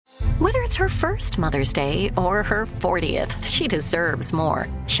Whether it's her first Mother's Day or her 40th, she deserves more.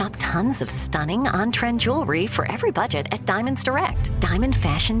 Shop tons of stunning on-trend jewelry for every budget at Diamonds Direct. Diamond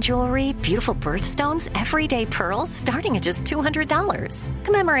fashion jewelry, beautiful birthstones, everyday pearls starting at just $200.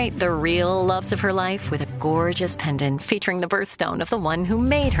 Commemorate the real loves of her life with a gorgeous pendant featuring the birthstone of the one who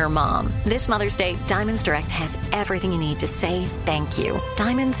made her mom. This Mother's Day, Diamonds Direct has everything you need to say thank you.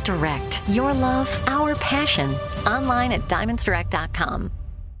 Diamonds Direct. Your love, our passion. Online at diamondsdirect.com.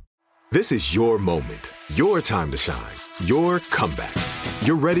 This is your moment, your time to shine, your comeback.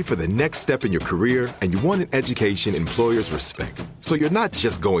 You're ready for the next step in your career, and you want an education employers respect. So you're not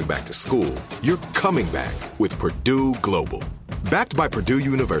just going back to school, you're coming back with Purdue Global. Backed by Purdue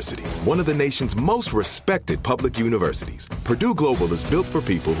University, one of the nation's most respected public universities, Purdue Global is built for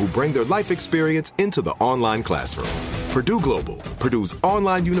people who bring their life experience into the online classroom. Purdue Global, Purdue's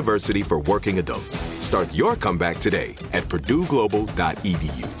online university for working adults. Start your comeback today at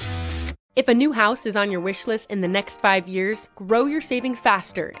purdueglobal.edu. If a new house is on your wish list in the next 5 years, grow your savings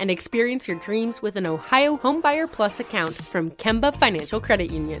faster and experience your dreams with an Ohio Homebuyer Plus account from Kemba Financial Credit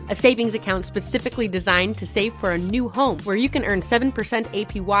Union. A savings account specifically designed to save for a new home where you can earn 7%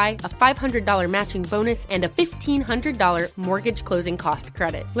 APY, a $500 matching bonus, and a $1,500 mortgage closing cost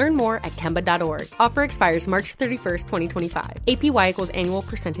credit. Learn more at Kemba.org. Offer expires March 31st, 2025. APY equals annual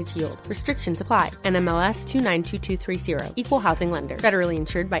percentage yield. Restrictions apply. NMLS 292230. Equal housing lender. Federally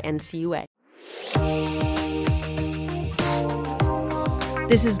insured by NCUA.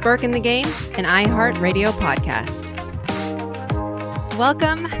 This is Burken the Game, an iHeartRadio podcast.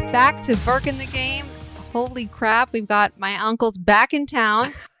 Welcome back to Burken the Game. Holy crap, we've got my uncles back in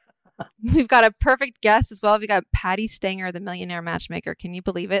town. We've got a perfect guest as well. We've got Patty Stanger, the millionaire matchmaker. Can you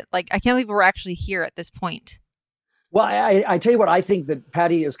believe it? I can't believe we're actually here at this point. Well, I tell you what, I think that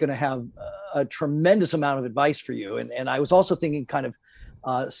Patty is going to have a tremendous amount of advice for you. And I was also thinking kind of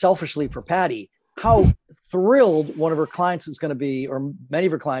selfishly for Patty, how thrilled one of her clients is going to be, or many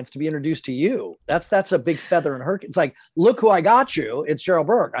of her clients, to be introduced to you. That's a big feather in her. It's like, look who I got you. It's Cheryl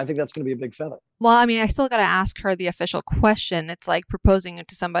Burke. I think that's going to be a big feather. Well, I mean, I still got to ask her the official question. It's like proposing it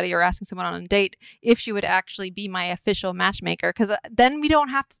to somebody or asking someone on a date if she would actually be my official matchmaker, because then we don't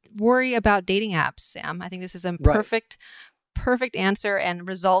have to worry about dating apps, Sam. I think this is a perfect answer and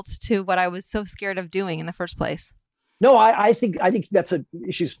results to what I was so scared of doing in the first place. No, I think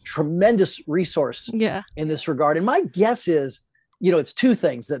she's a tremendous resource in this regard. And my guess is, it's two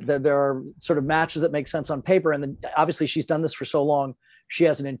things, that there are sort of matches that make sense on paper. And then obviously she's done this for so long, she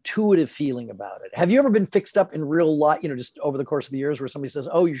has an intuitive feeling about it. Have you ever been fixed up in real life, just over the course of the years, where somebody says,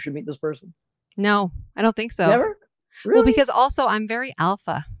 oh, you should meet this person? No, I don't think so. Never? Really? Well, because also I'm very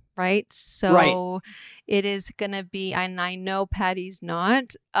alpha. Right. So it is going to be, and I know Patty's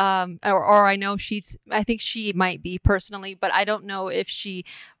not, or I know I think she might be personally, but I don't know if she,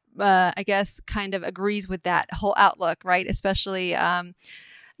 I guess, kind of agrees with that whole outlook. Right. Especially, Patty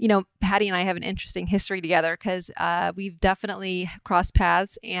and I have an interesting history together because we've definitely crossed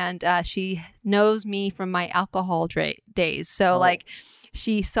paths, and she knows me from my alcohol days. So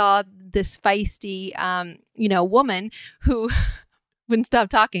she saw this feisty, woman who wouldn't stop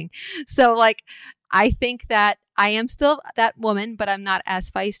talking. So I think that I am still that woman, but I'm not as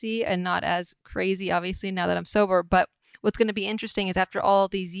feisty and not as crazy, obviously, now that I'm sober. But what's going to be interesting is after all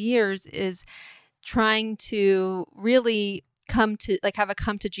these years is trying to really come to have a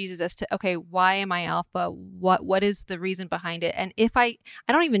come to Jesus as to, okay, why am I alpha? What is the reason behind it? And if I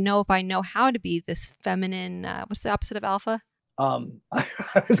don't even know if I know how to be this feminine, what's the opposite of alpha? I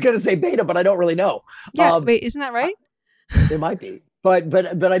was going to say beta, but I don't really know. Yeah. Wait, isn't that right? It might be. But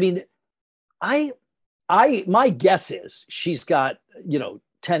I mean, my guess is she's got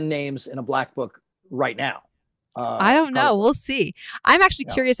 10 names in a black book right now. I don't know. We'll see. I'm actually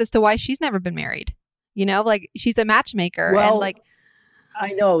curious as to why she's never been married. She's a matchmaker. Well, and I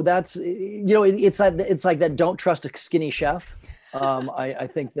know that's it's like that. Don't trust a skinny chef. I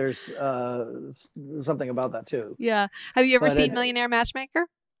think there's something about that too. Yeah. Have you ever seen Millionaire Matchmaker?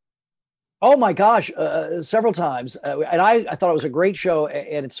 Oh my gosh, several times. And I thought it was a great show.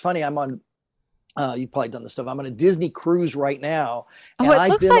 And it's funny, I'm on, you've probably done this stuff. I'm on a Disney cruise right now. Oh, it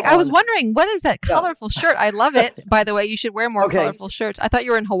looks like, I was wondering, what is that colorful shirt? I love it. By the way, you should wear more colorful shirts. I thought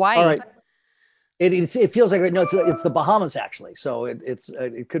you were in Hawaii. All right. It feels like, no, it's the Bahamas actually. So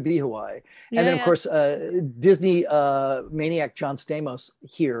it could be Hawaii. And then of course, Disney maniac John Stamos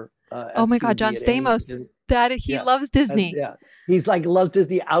here. Oh my God, John Stamos. He loves Disney. He's loves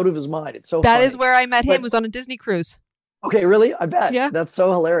Disney out of his mind. It's so That funny. is where I met him, was on a Disney cruise. Okay, really? I bet. Yeah. That's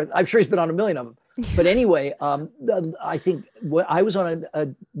so hilarious. I'm sure he's been on a million of them. But anyway, I think I was on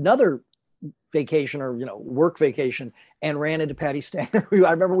another vacation or, work vacation and ran into Patty Stanger.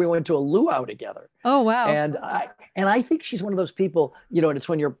 I remember we went to a luau together. Oh, wow. And I think she's one of those people, and it's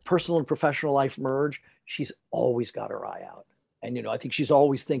when your personal and professional life merge, she's always got her eye out. And, I think she's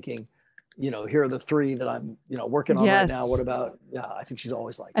always thinking, here are the three that I'm, working on right now. What about, I think she's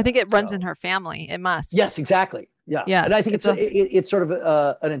always like I think it runs in her family. It must. Yes, exactly. Yeah. Yes, and I think it's sort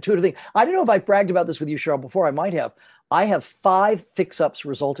of an intuitive thing. I don't know if I've bragged about this with you, Cheryl, before. I might have. I have 5 fix-ups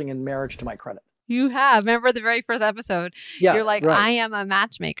resulting in marriage to my credit. You have. Remember the very first episode? Yeah, you're like, right. I am a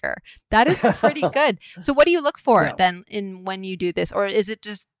matchmaker. That is pretty good. So what do you look for then when you do this? Or is it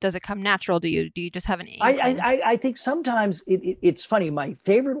just, does it come natural to you? Do you just have an inkling? I think sometimes it's funny. My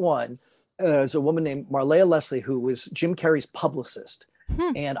favorite one is a woman named Marlea Leslie, who was Jim Carrey's publicist.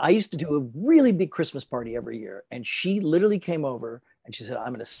 And I used to do a really big Christmas party every year. And she literally came over and she said,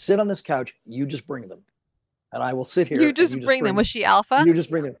 I'm going to sit on this couch. You just bring them. And I will sit here. You just bring them. Was she alpha? You just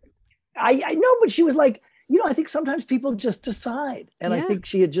bring them. I know, but she was like, I think sometimes people just decide. And I think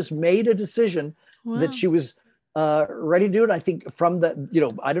she had just made a decision that she was ready to do it. I think from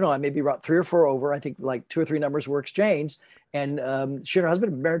the, I don't know, I maybe about 3 or 4 over. I think like 2 or 3 numbers were exchanged. And she and her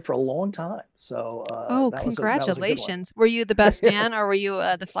husband have been married for a long time. So congratulations. Were you the best man or were you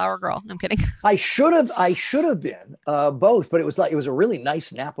the flower girl? I'm kidding. I should have been both, but it was a really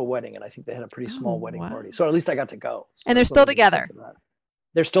nice Napa wedding. And I think they had a pretty small wedding party. So at least I got to go. So and they're still together.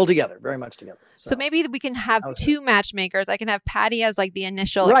 They're still together, very much together. So maybe we can have 2 matchmakers. I can have Patty as like the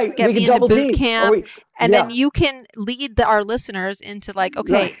initial, right? Get me into boot camp, and then you can lead our listeners into like,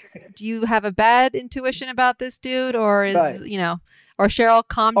 okay, do you have a bad intuition about this dude, or is or Cheryl,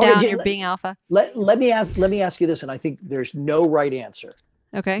 calm down, you're being alpha. Let me ask you this, and I think there's no right answer.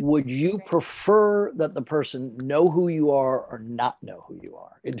 Okay. Would you prefer that the person know who you are or not know who you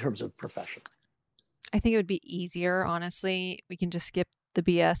are in terms of profession? I think it would be easier, honestly. We can just skip the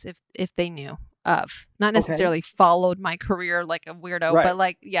BS if they knew of, not necessarily followed my career like a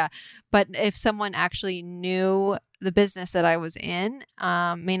weirdo, but if someone actually knew the business that I was in,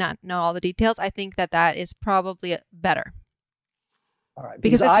 may not know all the details, I think that is probably better. All right,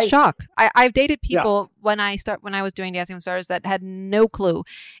 because it's a shock. I've dated people when I was doing Dancing with the Stars that had no clue,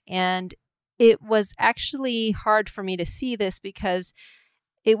 and it was actually hard for me to see this because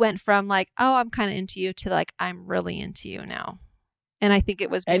it went from like, oh, I'm kind of into you to like, I'm really into you now. And I think it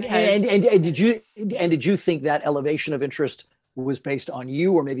was because and did you think that elevation of interest was based on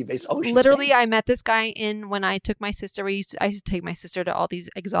you or maybe based literally I met this guy when I took my sister. I used to take my sister to all these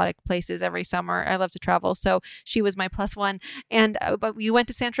exotic places every summer. I love to travel, so she was my +1. And but we went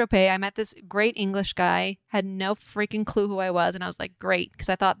to Saint-Tropez. I met this great English guy, had no freaking clue who I was, and I was like, great, because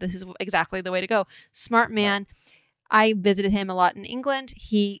I thought this is exactly the way to go. Smart man. Right. I visited him a lot in England.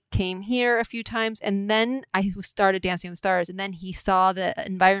 He came here a few times, and then I started Dancing with the Stars, and then he saw the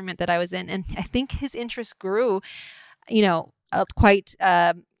environment that I was in, and I think his interest grew, quite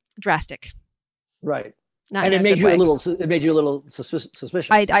drastic. Right. And it made you a little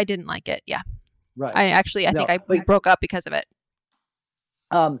suspicious. I didn't like it. Yeah. Right. I think we broke up because of it.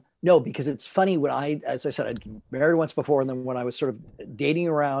 No, because it's funny as I said, I'd married once before, and then when I was sort of dating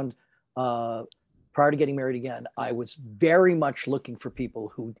around, prior to getting married again, I was very much looking for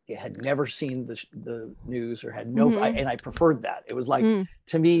people who had never seen the news or had no, and I preferred that. It was like,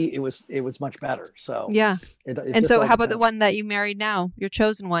 to me, it was much better. So yeah. And so how about the one that you married now, your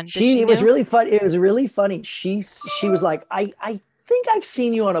chosen one? It was really fun. It was really funny. She was like, I think I've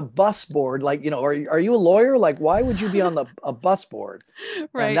seen you on a bus board. Like, are you a lawyer? Like, why would you be on a bus board?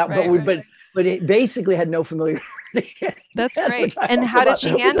 Right. But it basically had no familiarity. That's great. And how did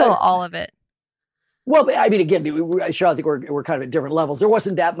she handle all of it? Well, I mean, again, Cheryl, I think we're kind of at different levels. There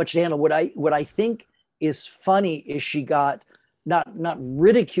wasn't that much to handle. What I think is funny is she got not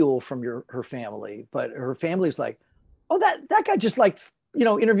ridicule from her family, but her family's like, oh, that guy just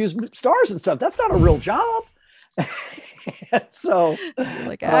interviews stars and stuff. That's not a real job. So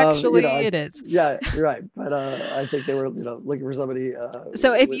like, actually, it is. Yeah, you're right. But I think they were looking for somebody.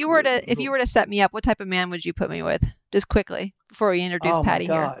 So if you were to set me up, what type of man would you put me with? Just quickly before we introduce Patty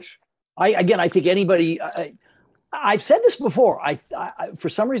here. I think anybody. I've said this before. I for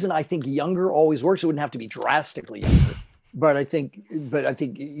some reason I think younger always works. It wouldn't have to be drastically younger, but I think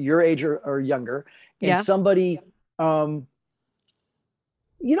your age or younger, and somebody. I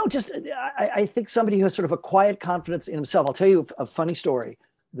think somebody who has sort of a quiet confidence in himself. I'll tell you a funny story.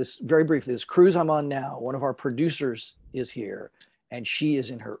 This very briefly. This cruise I'm on now. One of our producers is here, and she is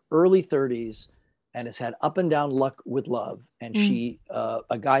in her early 30s. And has had up and down luck with love. And she,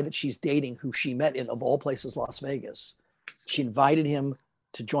 a guy that she's dating who she met in, of all places, Las Vegas, she invited him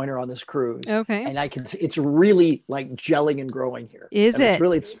to join her on this cruise. Okay. And it's really like gelling and growing here. Is and it?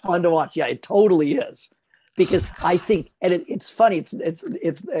 It's fun to watch. Yeah, it totally is. Because I think, and it's funny, it's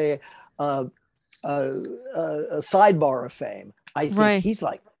a sidebar of fame. I think he's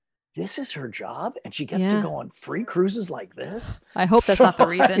like, this is her job and she gets to go on free cruises like this. I hope that's not the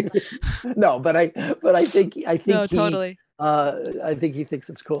reason. No, but I think no, totally. I think he thinks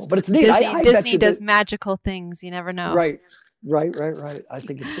it's cool, but it's neat. Disney does magical things. You never know. Right. I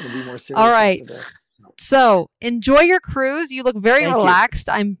think it's going to be more serious. All right. So enjoy your cruise. You look very relaxed.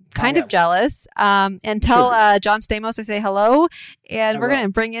 I'm kind of jealous. And tell John Stamos I say hello. And we're going to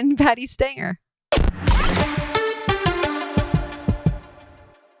bring in Patty Stanger.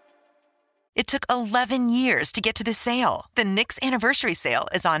 It took 11 years to get to this sale. The Knix Anniversary Sale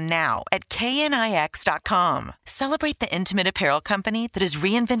is on now at knix.com. Celebrate the intimate apparel company that has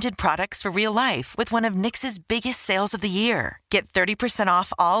reinvented products for real life with one of Knix's biggest sales of the year. Get 30%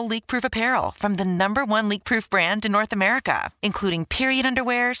 off all leak-proof apparel from the #1 leak-proof brand in North America, including period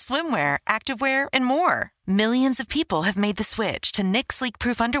underwear, swimwear, activewear, and more. Millions of people have made the switch to Knix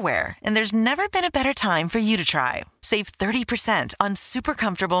leak-proof underwear, and there's never been a better time for you to try. Save 30% on super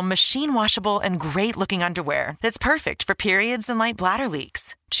comfortable, machine-washable, and great-looking underwear that's perfect for periods and light bladder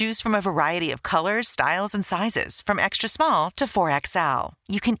leaks. Choose from a variety of colors, styles, and sizes, from extra small to 4XL.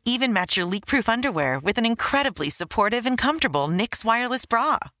 You can even match your leak-proof underwear with an incredibly supportive and comfortable Knix wireless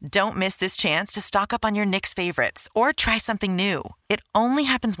bra. Don't miss this chance to stock up on your Knix favorites or try something new. It only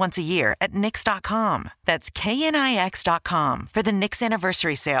happens once a year at Knix.com. That's knix.com for the Knix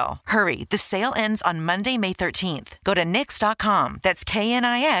Anniversary Sale. Hurry, the sale ends on Monday, May 13th. Go to Knix.com. That's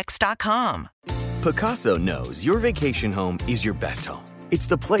knix.com. Picasso knows your vacation home is your best home. It's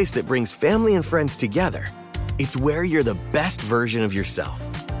the place that brings family and friends together. It's where you're the best version of yourself.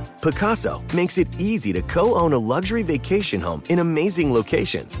 Picasso makes it easy to co-own a luxury vacation home in amazing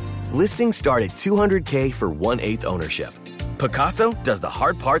locations. Listings start at $200K for 1/8 ownership. Picasso does the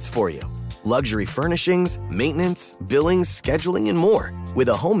hard parts for you. Luxury furnishings, maintenance, billings, scheduling, and more. With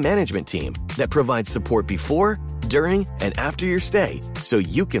a home management team that provides support before, during, and after your stay, so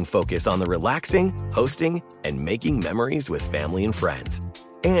you can focus on the relaxing, hosting, and making memories with family and friends.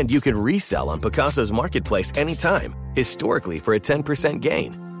 And you can resell on Picasso's marketplace anytime, historically for a 10%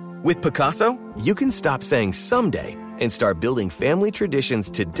 gain. With Picasso, you can stop saying someday and start building family traditions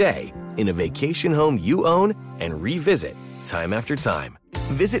today in a vacation home you own and revisit time after time.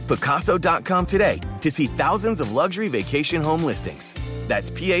 Visit Picasso.com today to see thousands of luxury vacation home listings. That's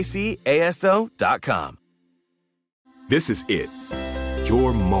PACASO.com. This is it.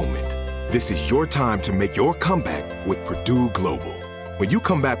 Your moment. This is your time to make your comeback with Purdue Global. When you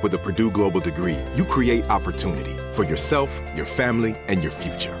come back with a Purdue Global degree, you create opportunity for yourself, your family, and your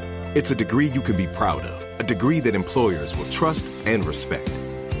future. It's a degree you can be proud of, a degree that employers will trust and respect.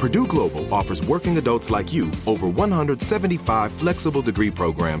 Purdue Global offers working adults like you over 175 flexible degree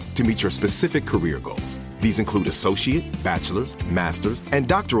programs to meet your specific career goals. These include associate, bachelor's, master's, and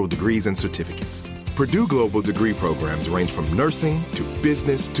doctoral degrees and certificates. Purdue Global degree programs range from nursing to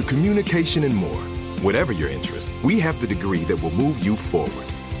business to communication and more. Whatever your interest, we have the degree that will move you forward.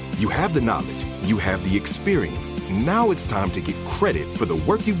 You have the knowledge, you have the experience. Now it's time to get credit for the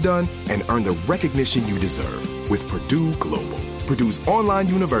work you've done and earn the recognition you deserve with Purdue Global, Purdue's online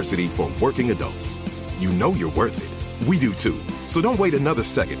university for working adults. You know you're worth it. We do too. So don't wait another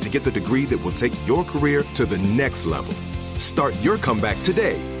second to get the degree that will take your career to the next level. Start your comeback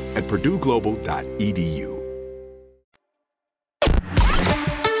today at purdueglobal.edu.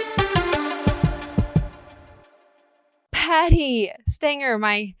 Patty Stanger,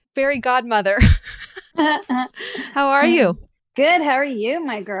 my fairy godmother. How are you? Good. How are you,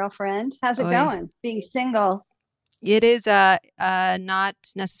 my girlfriend? How's it going? Being single. It is not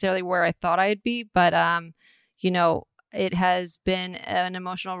necessarily where I thought I'd be, but it has been an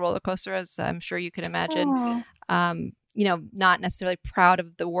emotional roller coaster, as I'm sure you can imagine. Not necessarily proud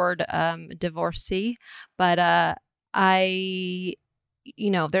of the word divorcee, but there's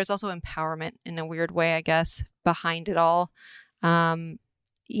also empowerment in a weird way, I guess, behind it all.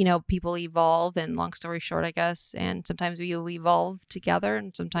 People evolve, and long story short, I guess, and sometimes we evolve together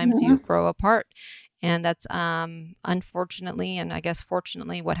and sometimes you grow apart. And that's unfortunately, and I guess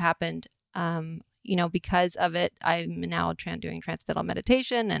fortunately, what happened. Because of it, I'm now doing transcendental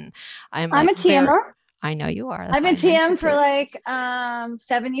meditation, and I'm a TMer. I know you are. I've been TM for like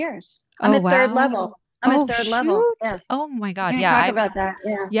 7 years. I'm at third level. I'm at third level. Yeah. Oh my God. Yeah. Talk about that.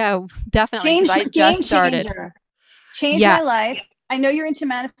 Yeah, definitely. Because I just started. Changed my life. I know you're into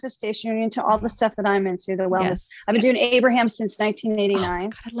manifestation. You're into all the stuff that I'm into, the wellness. Yes. I've been doing Abraham since 1989. Oh,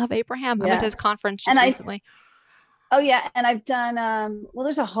 God, I love Abraham. I went to his conference just recently. Oh yeah. And I've done, well,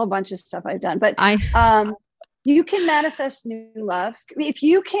 there's a whole bunch of stuff I've done, but you can manifest new love. If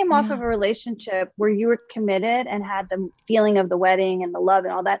you came off of a relationship where you were committed and had the feeling of the wedding and the love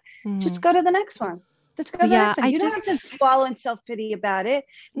and all that, just go to the next one. Just go to the next one. You don't have to swallow in self-pity about it.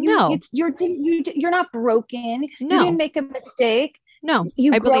 You're not broken. No. You didn't make a mistake. No,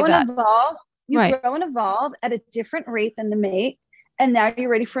 you I grow believe and that. evolve. You grow and evolve at a different rate than the mate. And now you're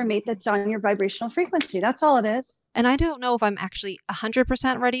ready for a mate that's on your vibrational frequency. That's all it is. And I don't know if I'm actually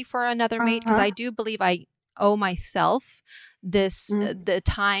 100% ready for another mate, because I do believe I owe myself this, the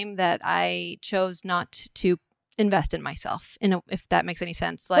time that I chose not to invest in myself, if that makes any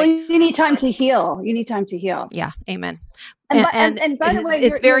sense. Like, well, you need time to heal. You need time to heal. Yeah. Amen. And by the way,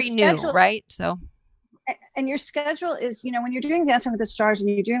 it's very new, right? So. And your schedule is, when you're doing Dancing with the Stars and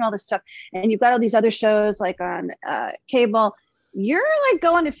you're doing all this stuff and you've got all these other shows like on cable, you're like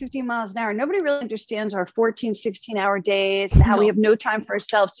going to 50 miles an hour. Nobody really understands our 14, 16-hour days and how we have no time for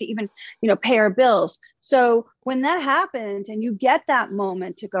ourselves to even, pay our bills. So when that happens and you get that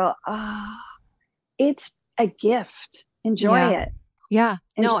moment to go, it's a gift. Enjoy it. Yeah.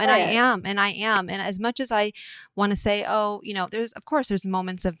 No, and I am. And as much as I want to say, there's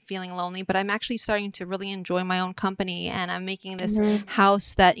moments of feeling lonely, but I'm actually starting to really enjoy my own company. And I'm making this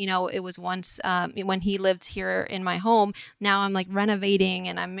house that, it was once when he lived here in my home. Now I'm like renovating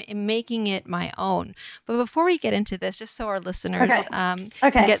and I'm making it my own. But before we get into this, just so our listeners can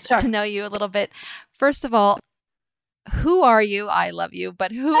get to know you a little bit. First of all, who are you? I love you,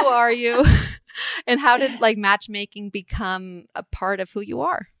 but who are you? And how did matchmaking become a part of who you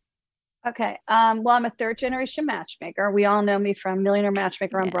are? Okay. Well, I'm a third generation matchmaker. We all know me from Millionaire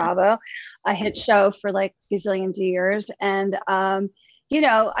Matchmaker on Bravo, a hit show for gazillions of years. And,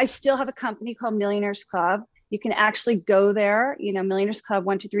 I still have a company called Millionaires Club. You can actually go there,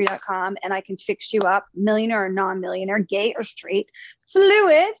 millionairesclub123.com, and I can fix you up, millionaire or non-millionaire, gay or straight,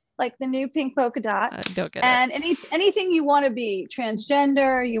 fluid, like the new pink polka dot. Don't get and anything you want to be,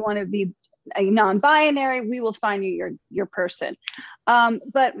 transgender, you want to be a non-binary, we will find you your person.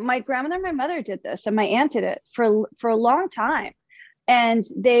 But my grandmother and my mother did this, and my aunt did it for a long time. And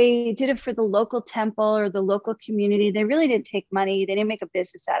they did it for the local temple or the local community. They really didn't take money. They didn't make a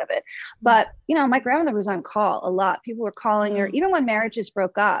business out of it. But, my grandmother was on call a lot. People were calling her, even when marriages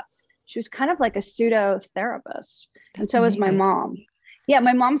broke up. She was kind of like a pseudo therapist. And so was my mom. Yeah,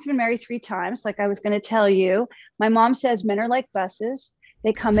 my mom's been married 3 times, like I was going to tell you. My mom says men are like buses.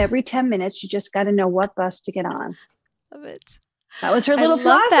 They come every 10 minutes. You just got to know what bus to get on. Love it. That was her little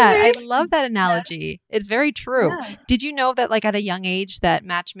philosophy. I love that analogy. Yeah. It's very true. Yeah. Did you know that at a young age that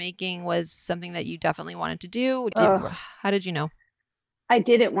matchmaking was something that you definitely wanted to do? How did you know? I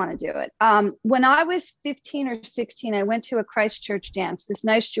didn't want to do it. When I was 15 or 16, I went to a Christchurch dance. This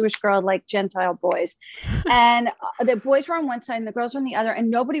nice Jewish girl liked Gentile boys. And the boys were on one side and the girls were on the other. And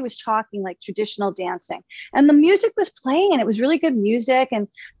nobody was talking like traditional dancing. And the music was playing and it was really good music. And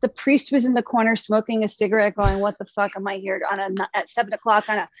the priest was in the corner smoking a cigarette going, what the fuck am I here at 7 o'clock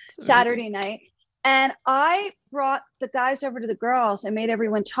on a Saturday night? And I brought the guys over to the girls and made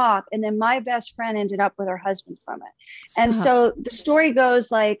everyone talk. And then my best friend ended up with her husband from it. Stop. And so the story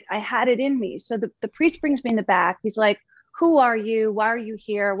goes I had it in me. So the priest brings me in the back. He's like, who are you? Why are you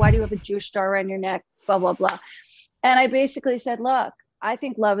here? Why do you have a Jewish star around your neck? Blah, blah, blah. And I basically said, look, I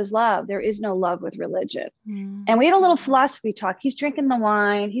think love is love. There is no love with religion. And we had a little philosophy talk. He's drinking the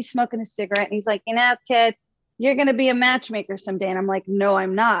wine. He's smoking a cigarette. And he's like, kid, you're going to be a matchmaker someday. And I'm like, no,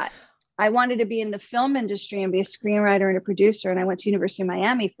 I'm not. I wanted to be in the film industry and be a screenwriter and a producer. And I went to University of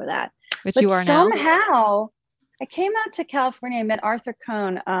Miami for that. But you are now? Somehow I came out to California. I met Arthur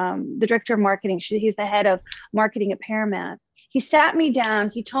Cohn, the director of marketing. He's the head of marketing at Paramount. He sat me down.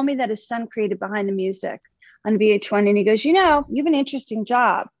 He told me that his son created Behind the Music on VH1. And he goes, you have an interesting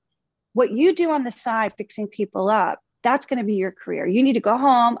job. What you do on the side, fixing people up, that's going to be your career. You need to go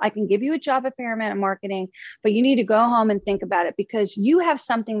home. I can give you a job at Paramount in marketing, but you need to go home and think about it because you have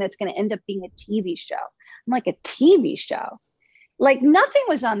something that's going to end up being a TV show. I'm like, a TV show? Like nothing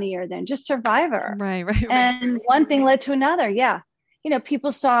was on the air then, just Survivor. Right. And one thing led to another. Yeah.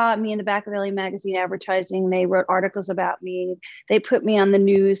 People saw me in the back of LA Magazine advertising. They wrote articles about me. They put me on the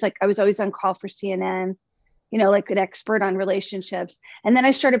news. Like I was always on call for CNN. Like an expert on relationships. And then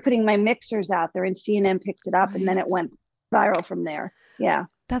I started putting my mixers out there and CNN picked it up and then it went viral from there. Yeah.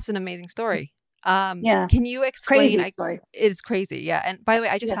 That's an amazing story. Can you explain? Crazy story. It's crazy. Yeah. And by the way,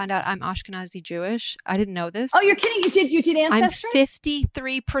 I just found out I'm Ashkenazi Jewish. I didn't know this. Oh, you're kidding. You did Ancestry? I'm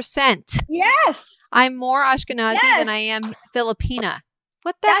 53%. Yes. I'm more Ashkenazi than I am Filipina.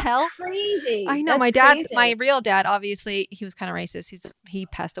 What the That's hell? crazy. I know. That's My dad, crazy. my real dad, obviously, he was kind of racist. He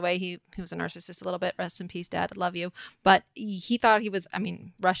passed away. He was a narcissist a little bit. Rest in peace, Dad. I love you. But he thought he was,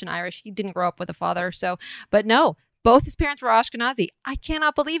 Russian Irish. He didn't grow up with a father. So, but no, both his parents were Ashkenazi. I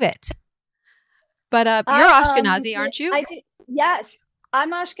cannot believe it. But you're Ashkenazi, aren't you? Yes,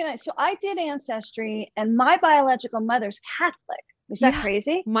 I'm Ashkenazi. So I did Ancestry, and my biological mother's Catholic. Is that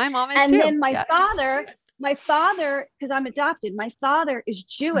crazy? My mom is and too. And then my father, because I'm adopted, my father is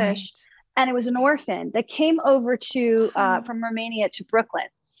Jewish, and it was an orphan that came over to from Romania to Brooklyn,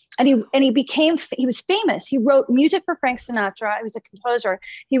 and he was famous. He wrote music for Frank Sinatra. He was a composer.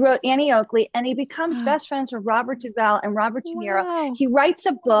 He wrote Annie Oakley, and he becomes best friends with Robert Duvall and Robert De Niro. Wow. He writes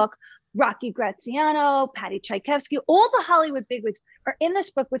a book. Rocky Graziano, Patty Tchaikovsky, all the Hollywood bigwigs are in this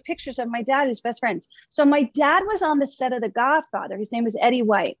book with pictures of my dad, who's best friends. So my dad was on the set of The Godfather. His name was Eddie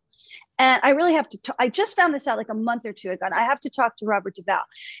White. And I really have to, I just found this out like a month or two ago, and I have to talk to Robert Duvall.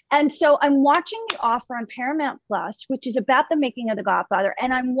 And so I'm watching The Offer on Paramount Plus, which is about the making of The Godfather.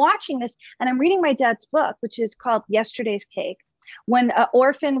 And I'm watching this, and I'm reading my dad's book, which is called Yesterday's Cake. When an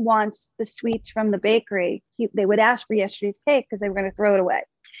orphan wants the sweets from the bakery, they would ask for yesterday's cake because they were going to throw it away.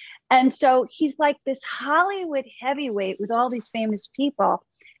 And so he's like this Hollywood heavyweight with all these famous people.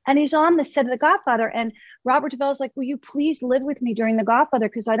 And he's on the set of The Godfather. And Robert Duvall's like, will you please live with me during The Godfather?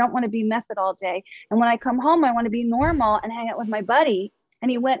 Because I don't want to be method all day. And when I come home, I want to be normal and hang out with my buddy.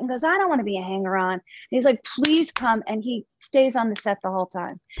 And he went and goes, I don't want to be a hanger on. And he's like, please come. And he stays on the set the whole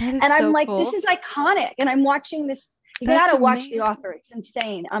time. And I'm like, this is iconic. And I'm watching this. You got to watch The Offer. It's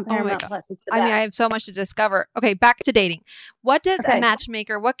insane on Paramount Plus. It's the best. I have so much to discover. Okay, back to dating. What can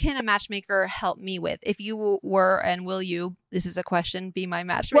a matchmaker help me with? If you were, and will you, this is a question, be my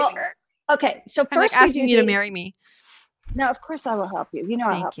matchmaker? Well, okay. So first, I'm like asking you to marry me. No, of course I will help you. You know,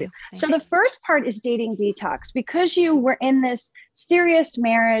 I'll help you. Thanks. So the first part is dating detox. Because you were in this serious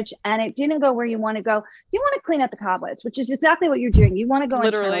marriage and it didn't go where you want to go, you want to clean up the cobwebs, which is exactly what you're doing. You want to go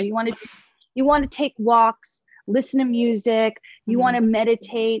internal. You want to take walks, listen to music. You want to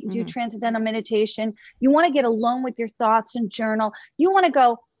meditate, do transcendental meditation. You want to get alone with your thoughts and journal. You want to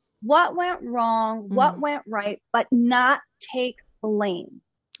go, what went wrong? What went right? But not take blame.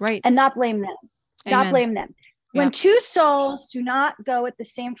 Right. And not blame them. Amen. Not blame them. When two souls do not go at the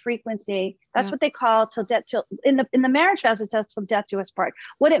same frequency, that's what they call in the marriage vows, it says till death do us part.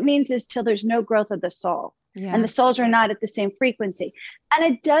 What it means is till there's no growth of the soul. And the souls are not at the same frequency. And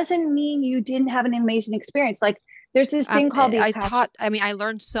it doesn't mean you didn't have an amazing experience. Like there's this thing called I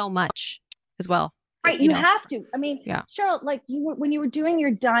learned so much as well. Right. You have to. I mean, Cheryl, like when you were doing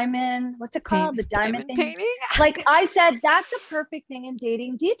your diamond, what's it called? The diamond thing. Painting? Like I said, that's a perfect thing in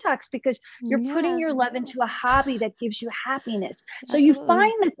dating detox because you're putting your love into a hobby that gives you happiness. So you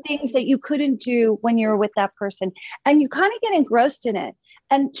find the things that you couldn't do when you were with that person and you kind of get engrossed in it.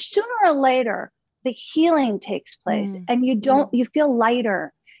 And sooner or later, the healing takes place and you feel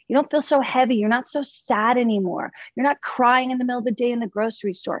lighter. You don't feel so heavy. You're not so sad anymore. You're not crying in the middle of the day in the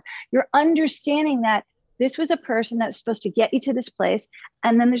grocery store. You're understanding that this was a person that was supposed to get you to this place.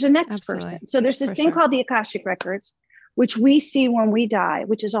 And then there's a next person. So there's this thing called the Akashic Records, which we see when we die,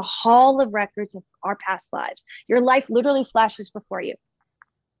 which is a hall of records of our past lives. Your life literally flashes before you.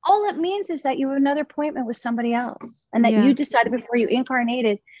 All it means is that you have another appointment with somebody else and that you decided before you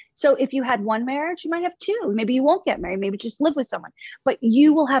incarnated. So if you had one marriage, you might have two. Maybe you won't get married. Maybe just live with someone, but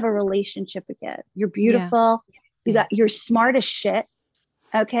you will have a relationship again. You're beautiful. You're smart as shit.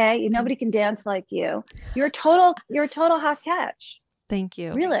 Okay. Nobody can dance like you. You're a total hot catch. Thank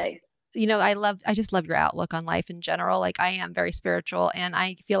you. Really. I just love your outlook on life in general. Like I am very spiritual and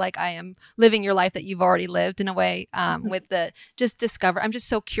I feel like I am living your life that you've already lived in a way with the just discover. I'm just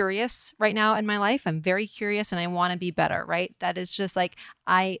so curious right now in my life. I'm very curious and I want to be better, right? That is just like,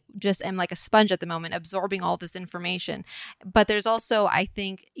 I just am like a sponge at the moment, absorbing all this information. But there's also, I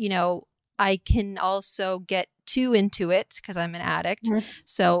think, I can also get too into it because I'm an addict.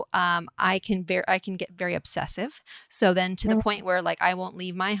 So I can get very obsessive. So then to the point where like I won't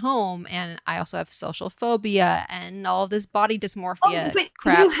leave my home and I also have social phobia and all this body dysmorphia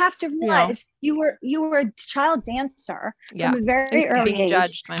crap. You have to realize you were a child dancer from a very early age.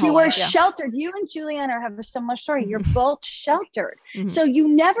 Judged my whole you were life, sheltered. You and Juliana have a similar story. You're both sheltered. So you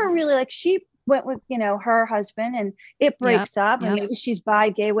never really like she went with, her husband and it breaks up and maybe she's bi,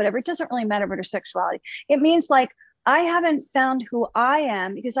 gay, whatever. It doesn't really matter about her sexuality. It means like, I haven't found who I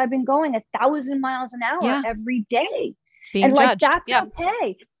am because I've been going 1,000 miles an hour every day. Being and like, judged. that's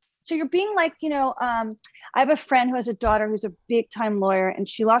okay. So you're being like, I have a friend who has a daughter who's a big time lawyer, and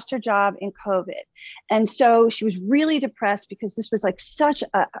she lost her job in COVID. And so she was really depressed because this was like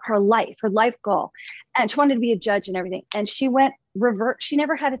her life goal. And she wanted to be a judge and everything. And she went revert. She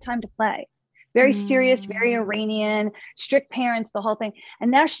never had a time to play. Very serious, very Iranian, strict parents, the whole thing.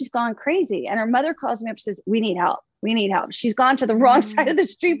 And now she's gone crazy. And her mother calls me up and says, we need help. We need help. She's gone to the wrong side of the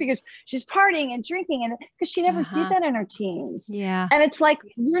street because she's partying and drinking, and because she never did that in her teens. Yeah. And it's like,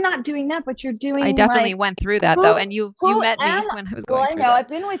 you're not doing that, but you're doing. I definitely went through that though. And you met me when I was going through that. I've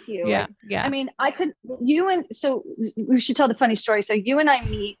been with you. Yeah. Yeah. I mean, so we should tell the funny story. So you and I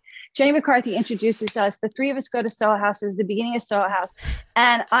meet, Jenny McCarthy introduces us. The three of us go to Soho House. It was the beginning of Soho House.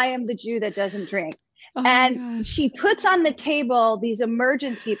 And I am the Jew that doesn't drink. And she puts on the table these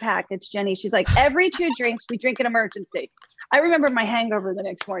emergency packets, Jenny. She's like, every 2 drinks, we drink an emergency. I remember my hangover the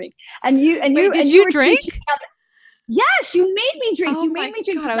next morning. And you were drink? Yes, you made me drink. Oh, you made me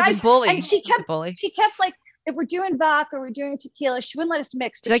drink. God, I was a bully. And she kept like, if we're doing vodka or we're doing tequila, she wouldn't let us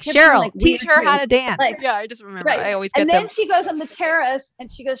mix. She's like, Cheryl, teach her how to dance. Yeah, I just remember. Right. I always get them. And then she goes on the terrace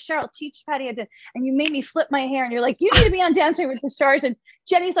and she goes, Cheryl, teach Patty how to dance. And you made me flip my hair and you're like, you need to be on Dancing with the Stars. And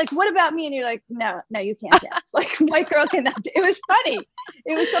Jenny's like, what about me? And you're like, no, you can't dance. Like, white girl cannot. It was funny.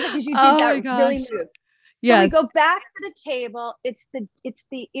 It was so funny because you did that really move. Yes. So we go back to the table. It's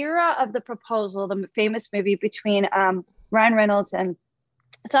the era of the proposal, the famous movie between Ryan Reynolds and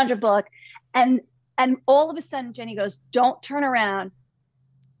Sandra Bullock. And all of a sudden, Jenny goes, don't turn around.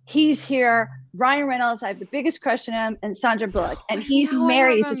 He's here. Ryan Reynolds, I have the biggest crush on him, and Sandra Bullock. And he's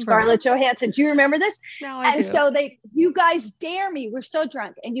married to Scarlett Johansson. Do you remember this? No, I do. So you guys dare me. We're so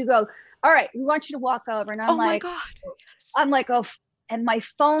drunk. And you go, all right, we want you to walk over. And I'm like, my God. Yes. I'm like, oh, and my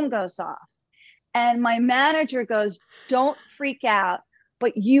phone goes off. And my manager goes, don't freak out.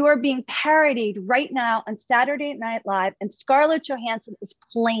 But you are being parodied right now on Saturday Night Live, and Scarlett Johansson is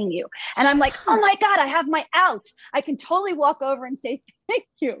playing you. And I'm like, oh my God, I have my out. I can totally walk over and say, thank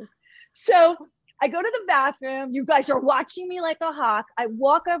you. So I go to the bathroom. You guys are watching me like a hawk. I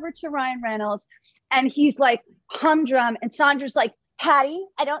walk over to Ryan Reynolds and he's like humdrum. And Sandra's like, Patty,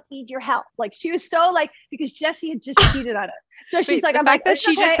 I don't need your help. Like she was so like, because Jesse had just cheated on her. So she's like, the fact that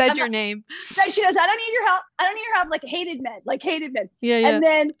she just said your name. She goes, I don't need your help. I don't need your help. Like hated men. Yeah. And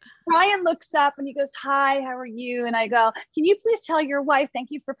then Ryan looks up and he goes, hi, how are you? And I go, can you please tell your wife, thank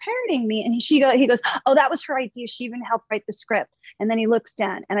you for parodying me. And he goes, oh, that was her idea. She even helped write the script. And then he looks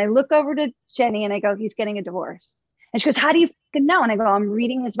down and I look over to Jenny and I go, he's getting a divorce. And she goes, how do you fucking know? And I go, I'm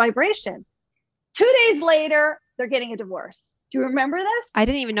reading his vibration. 2 days later, they're getting a divorce. Do you remember this? I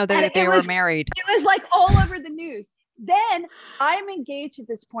didn't even know that they were married. It was like all over the news. Then I'm engaged at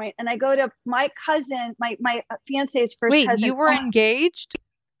this point, and I go to my cousin, my fiance's first cousin. Wait, you were engaged?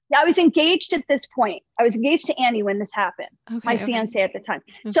 Yeah, I was engaged at this point. I was engaged to Annie when this happened, my fiance at the time.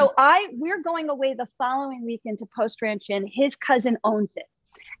 Okay. So we're going away the following weekend to Post Ranch Inn. His cousin owns it.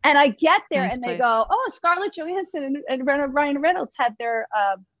 And I get there and they go, oh, Scarlett Johansson and Ryan Reynolds had their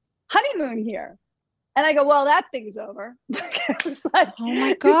honeymoon here. And I go, well, that thing's over. Oh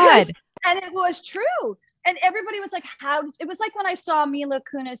my God. And it was true. And everybody was like, how? It was like when I saw Mila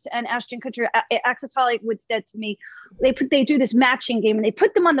Kunis and Ashton Kutcher. Access Hollywood said to me, they do this matching game and they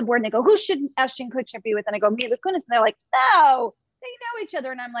put them on the board and they go, who should Ashton Kutcher be with? And I go, Mila Kunis. And they're like, no, they know each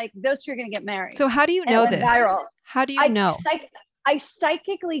other. And I'm like, those two are going to get married. So how do you know this? Viral. How do you know? I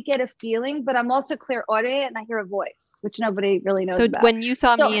psychically get a feeling, but I'm also clairaudient and I hear a voice, which nobody really knows about. So when you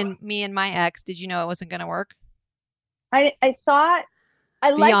saw me and my ex, did you know it wasn't going to work? I thought,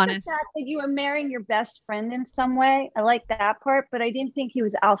 I like the fact that you were marrying your best friend in some way. I like that part, but I didn't think he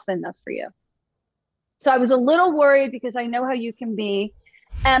was alpha enough for you. So I was a little worried because I know how you can be.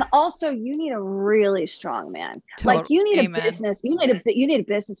 And also you need a really strong man. Like you need a business. You need a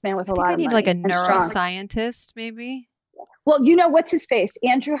businessman with a lot of money. I need like a neuroscientist maybe. Well, you know, what's his face?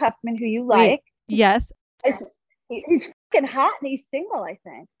 Andrew Huffman, who you like. Wait, yes. He's fucking hot and he's single, I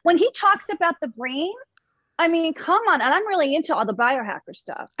think. When he talks about the brain, I mean, come on. And I'm really into all the biohacker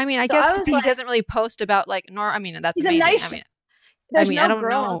stuff. I mean, I guess because he doesn't really post about that's amazing. I don't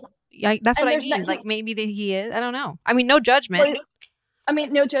know. Yeah, that's what I mean. Like maybe that he is. I don't know. I mean, no judgment.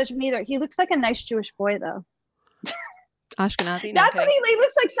 No judgment either. He looks like a nice Jewish boy though. Ashkenazi. That's what he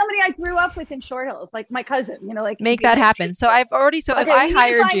looks like. Somebody I grew up with in Short Hills, like my cousin. You know, like make that happen. So I've already. So if I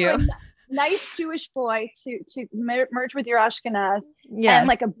hired you, nice Jewish boy to merge with your Ashkenaz, and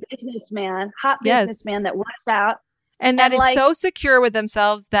like a businessman, hot businessman that works out, and that is so secure with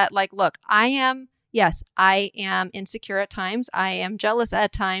themselves that like, look, I am insecure at times. I am jealous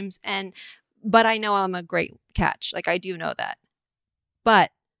at times, but I know I'm a great catch. Like I do know that,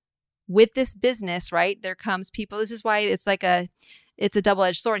 but. With this business, right, there comes people. This is why it's it's a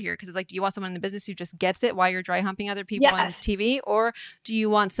double-edged sword here because it's like, do you want someone in the business who just gets it while you're dry humping other people on TV? Or do you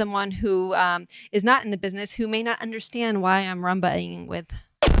want someone who is not in the business who may not understand why I'm rumbaing with...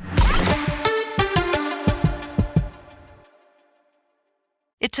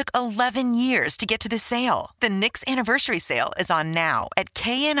 It took 11 years to get to this sale. The Knix anniversary sale is on now at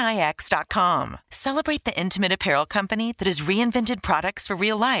knix.com. Celebrate the intimate apparel company that has reinvented products for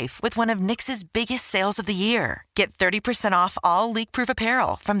real life with one of Knix's biggest sales of the year. Get 30% off all leak-proof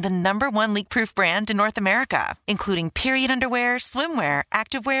apparel from the #1 leak-proof brand in North America, including period underwear, swimwear,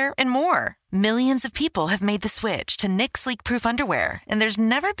 activewear, and more. Millions of people have made the switch to Knix leak-proof underwear, and there's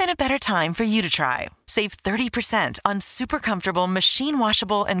never been a better time for you to try. Save 30% on super comfortable,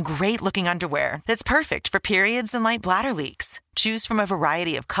 machine-washable, and great-looking underwear that's perfect for periods and light bladder leaks. Choose from a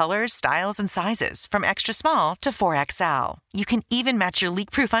variety of colors, styles, and sizes, from extra small to 4XL. You can even match your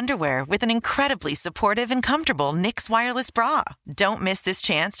leak-proof underwear with an incredibly supportive and comfortable Knix wireless bra. Don't miss this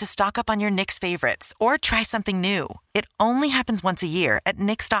chance to stock up on your Knix favorites or try something new. It only happens once a year at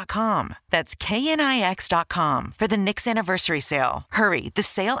Knix.com. That's knix.com for the Knix anniversary sale. Hurry, the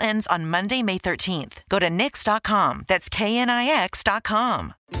sale ends on Monday, May 13th. Go to Knix.com. That's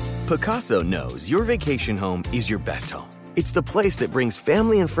knix.com. Picasso knows your vacation home is your best home. It's the place that brings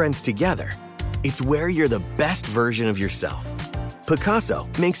family and friends together. It's where you're the best version of yourself. Picasso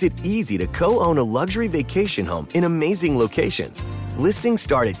makes it easy to co-own a luxury vacation home in amazing locations. Listings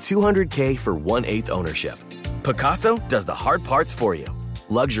start at $200K for 1/8 ownership. Picasso does the hard parts for you.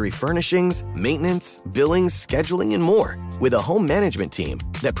 Luxury furnishings, maintenance, billings, scheduling, and more. With a home management team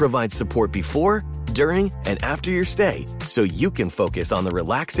that provides support before, during, and after your stay, so you can focus on the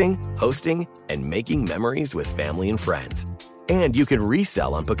relaxing, hosting, and making memories with family and friends. And you can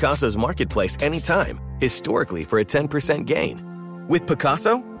resell on Picasso's marketplace anytime, historically for a 10% gain. With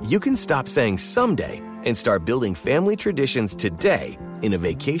Picasso, you can stop saying someday and start building family traditions today in a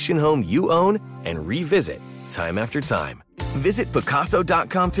vacation home you own and revisit time after time. Visit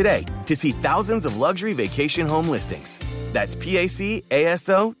Picasso.com today to see thousands of luxury vacation home listings. That's PACASO.com.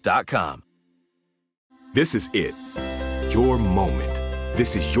 This is it. Your moment.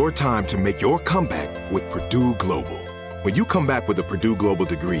 This is your time to make your comeback with Purdue Global. When you come back with a Purdue Global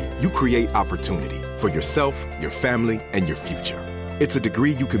degree, you create opportunity for yourself, your family, and your future. It's a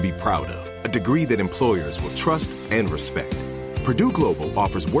degree you can be proud of, a degree that employers will trust and respect. Purdue Global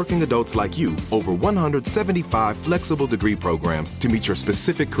offers working adults like you over 175 flexible degree programs to meet your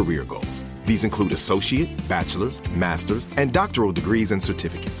specific career goals. These include associate, bachelor's, master's, and doctoral degrees and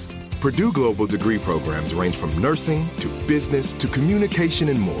certificates. Purdue Global degree programs range from nursing to business to communication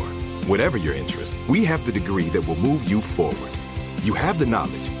and more. Whatever your interest, we have the degree that will move you forward. You have the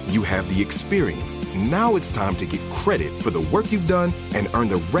knowledge, you have the experience. Now it's time to get credit for the work you've done and earn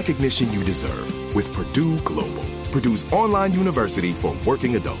the recognition you deserve with Purdue Global, Purdue's online university for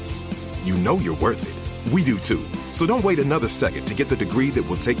working adults. You know you're worth it. We do too. So don't wait another second to get the degree that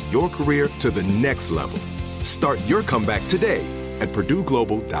will take your career to the next level. Start your comeback today at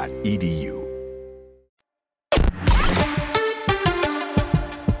purdueglobal.edu.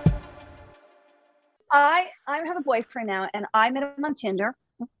 I have a boyfriend now, and I met him on Tinder.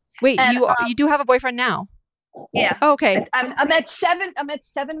 Wait, and, you do have a boyfriend now? Yeah. Oh, okay. I'm at 7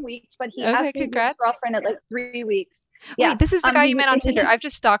 weeks, but he asked me to be his girlfriend at like 3 weeks. Yeah. Wait, this is the guy you met on Tinder. I've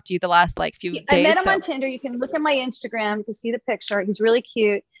just stalked you the last few days. I met him on Tinder. You can look at my Instagram to see the picture. He's really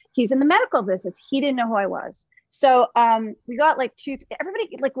cute. He's in the medical business. He didn't know who I was. So we got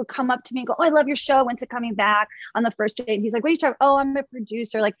everybody would come up to me and go, "Oh, I love your show. When's it coming back?" On the first date. And he's like, "What are you talking? Oh, I'm a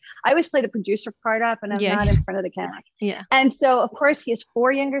producer." Like I always play the producer part up and I'm not in front of the camera. Yeah. And so of course he has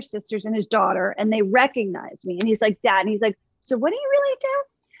 4 younger sisters and his daughter, and they recognize me. And he's like, "Dad," and he's like, "So what do you really do?"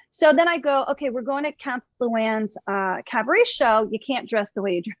 So then I go, "Okay, we're going to Count Luann's cabaret show. You can't dress the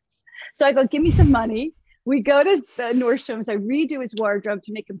way you dress." So I go, "Give me some money." We go to the Nordstrom's. I redo his wardrobe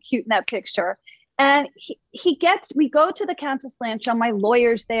to make him cute in that picture. And we go to the Countess Land show. My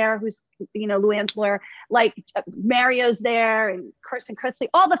lawyer's there, who's, Luann's lawyer, like Mario's there and Carson Kressley,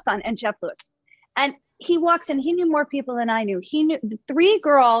 all the fun, and Jeff Lewis. And he walks in, he knew more people than I knew. He knew the 3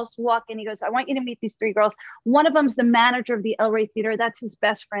 girls walk in. He goes, "I want you to meet these 3 girls. One of them's the manager of the El Rey Theater. That's his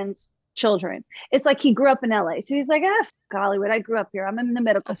best friend's children." It's like he grew up in LA. So he's like, Hollywood, I grew up here. I'm in the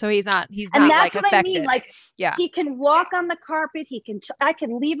medical. So he's not and that's like what affected. I mean. Like, yeah, he can walk on the carpet. I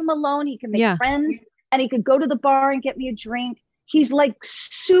can leave him alone. He can make friends, and he could go to the bar and get me a drink. He's like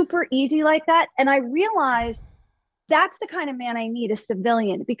super easy like that. And I realized that's the kind of man I need, a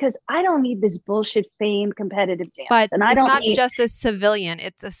civilian, because I don't need this bullshit fame competitive dance. But and I it's don't not need just a civilian.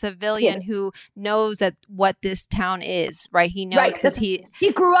 It's a civilian who knows that what this town is, right? He knows because he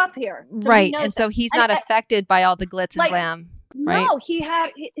grew up here. So right. And so he's not affected by all the glitz and glam. right? No,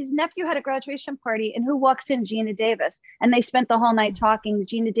 his nephew had a graduation party, and who walks in? Gina Davis. And they spent the whole night talking.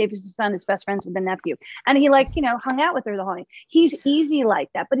 Gina Davis' son is best friends with the nephew. And he hung out with her the whole night. He's easy like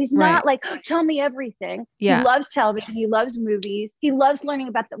that, but he's not like, tell me everything. Yeah. He loves television. He loves movies. He loves learning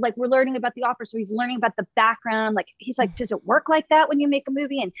about we're learning about The Offer. So he's learning about the background. Like, he's like, does it work like that when you make a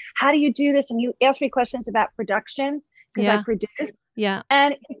movie? And how do you do this? And you ask me questions about production because I produce. Yeah.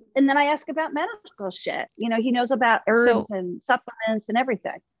 And then I ask about medical shit. He knows about herbs and supplements and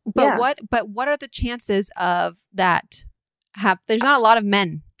everything. But what are the chances of that there's not a lot of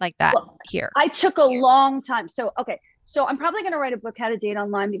men like that here. I took a long time. So I'm probably going to write a book, How to Date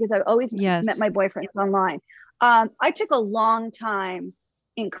Online, because I've always met my boyfriends online. I took a long time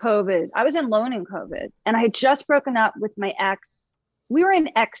in COVID. I was alone in COVID, and I had just broken up with my ex. We were in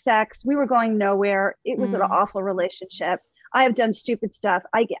XX. We were going nowhere. It was an awful relationship. I have done stupid stuff.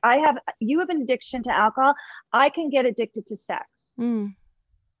 You have an addiction to alcohol. I can get addicted to sex. Okay.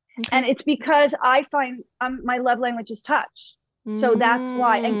 And it's because I find my love language is touch. So that's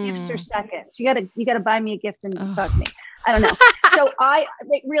why, and gifts are second. So you gotta buy me a gift and fuck me. I don't know. So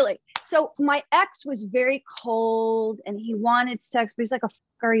so my ex was very cold and he wanted sex, but he's like a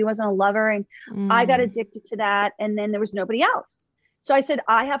fucker. He wasn't a lover. And I got addicted to that. And then there was nobody else. So I said,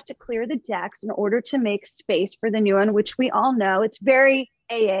 I have to clear the decks in order to make space for the new one, which we all know. It's very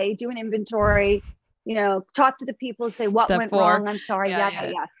AA, do an inventory, talk to the people and say what Step went 4. wrong. I'm sorry.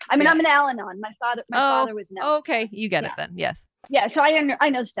 Yeah. I mean, I'm an Al-Anon. My father was no. Okay. You get it then. Yes. Yeah. So I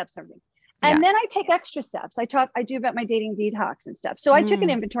know the steps, everything. And then I take extra steps. I do about my dating detox and stuff. So I took an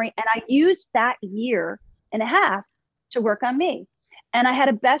inventory and I used that year and a half to work on me. And I had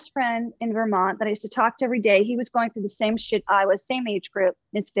a best friend in Vermont that I used to talk to every day. He was going through the same shit I was, same age group,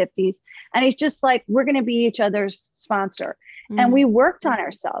 in his 50s. And he's just like, we're going to be each other's sponsor. And we worked on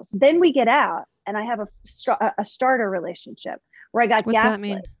ourselves. Then we get out and I have a starter relationship where I got gaslit. What's that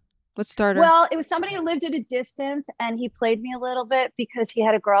mean? What's starter? Well, it was somebody who lived at a distance and he played me a little bit because he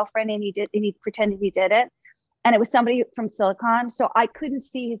had a girlfriend and he pretended he did it. And it was somebody from Silicon. So I couldn't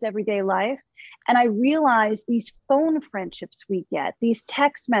see his everyday life. And I realized these phone friendships we get, these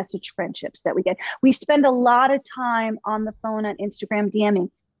text message friendships that we get, we spend a lot of time on the phone, on Instagram, DMing.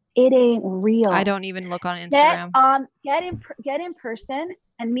 It ain't real. I don't even look on Instagram. Get in person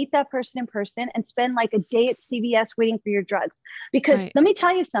and meet that person in person and spend like a day at CVS waiting for your drugs. Because let me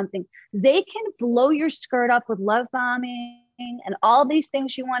tell you something, they can blow your skirt up with love bombing and all these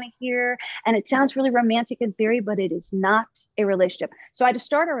things you want to hear. And it sounds really romantic in theory, but it is not a relationship. So I had to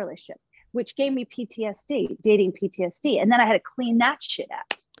start a relationship, which gave me PTSD, dating PTSD. And then I had to clean that shit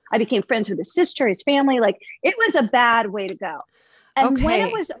up. I became friends with his sister, his family. Like, it was a bad way to go. And when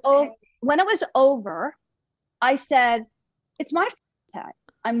it was over, I said, it's my time.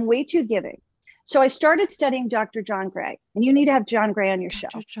 I'm way too giving. So I started studying Dr. John Gray, and you need to have John Gray on your show.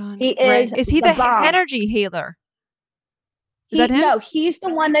 He Gray. Is he the energy healer? Is that him? No, he's the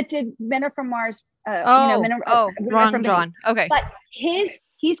one that did Men Are From Mars. Wrong John. Okay. But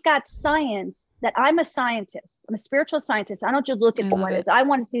he's got science that I'm a scientist. I'm a spiritual scientist. I don't just look at what it is. I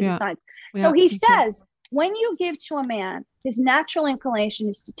want to see the science. So he says, when you give to a man, his natural inclination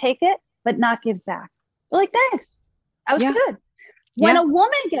is to take it, but not give back. We're like, thanks. I was good. When a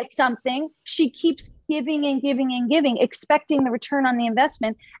woman gets something, she keeps giving and giving and giving, expecting the return on the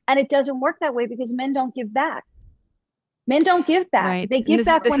investment. And it doesn't work that way because men don't give back. Men don't give back. Right. They give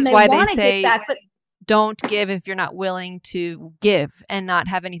back when they want to give back. But don't give if you're not willing to give and not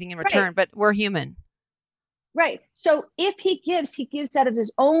have anything in return. Right. But we're human. Right. So if he gives out of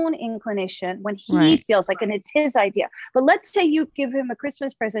his own inclination when he feels like, and it's his idea. But let's say you give him a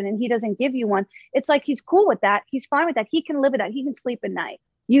Christmas present and he doesn't give you one. It's like, he's cool with that. He's fine with that. He can live with that. He can sleep at night.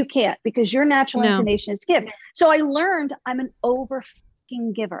 You can't, because your natural inclination is to give. So I learned I'm an over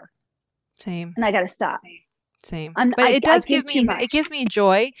fucking giver. Same. And I got to stop. Same. But it does it gives me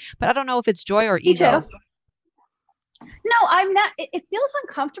joy, but I don't know if it's joy or ego. No, I'm not. It feels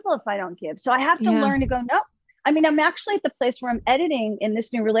uncomfortable if I don't give. So I have to learn to go, no. I mean, I'm actually at the place where I'm editing in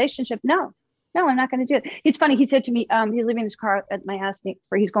this new relationship. No, I'm not going to do it. It's funny. He said to me, he's leaving his car at my house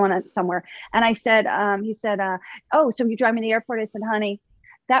for he's going on somewhere. And I said, oh, so you drive me to the airport? I said, honey,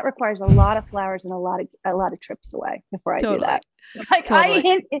 that requires a lot of flowers and a lot of trips away before I do that. Like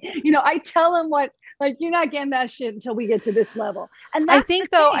I tell him what, like, you're not getting that shit until we get to this level. And I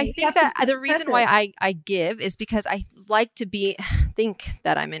think that the reason why I give is because I like to think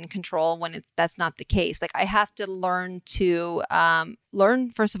that I'm in control when that's not the case. Like, I have to learn to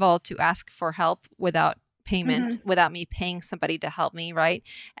learn, first of all, to ask for help without payment, without me paying somebody to help me. Right.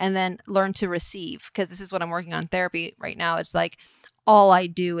 And then learn to receive, because this is what I'm working on therapy right now. It's like, all I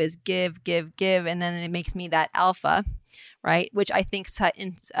do is give. And then it makes me that alpha. right? Which I think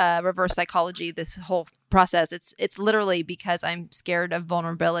in reverse psychology, this whole process, it's literally because I'm scared of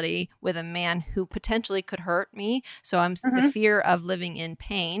vulnerability with a man who potentially could hurt me. So I'm the fear of living in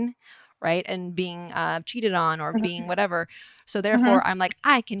pain, right? And being cheated on or being whatever. So therefore I'm like,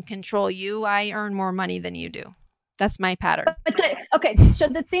 I can control you. I earn more money than you do. That's my pattern. Okay. So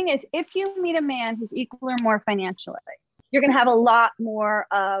the thing is, if you meet a man who's equal or more financially, you're going to have a lot more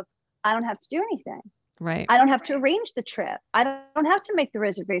of, I don't have to do anything. Right. I don't have to arrange the trip. I don't have to make the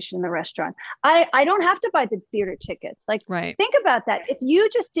reservation in the restaurant. I don't have to buy the theater tickets. Like, think about that. If you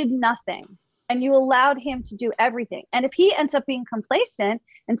just did nothing and you allowed him to do everything, and if he ends up being complacent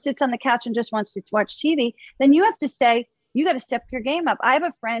and sits on the couch and just wants to watch TV, then you have to say, you got to step your game up. I have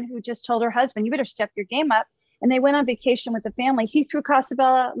a friend who just told her husband, you better step your game up. And they went on vacation with the family. He threw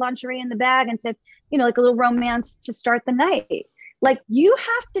Casabella lingerie in the bag and said, like a little romance to start the night. Like, you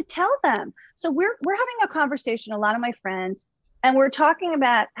have to tell them. So we're having a conversation, a lot of my friends, and we're talking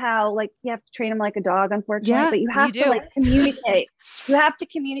about how, like, you have to train them like a dog, unfortunately, but you have to like communicate. You have to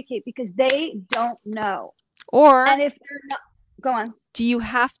communicate because they don't know. And if they're not, go on. Do you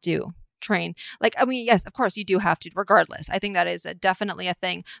have to train? Like, I mean, yes, of course you do have to, regardless. I think that is definitely a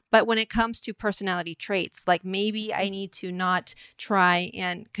thing. But when it comes to personality traits, like, maybe I need to not try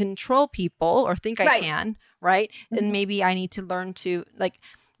and control people or think I can, right? And maybe I need to learn to, like,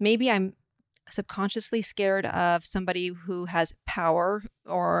 maybe I'm subconsciously scared of somebody who has power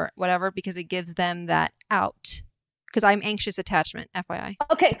or whatever because it gives them that out. Because I'm anxious attachment, FYI.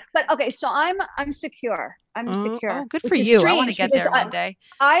 So I'm secure. I'm secure. Oh, good for you. I want to get there one day.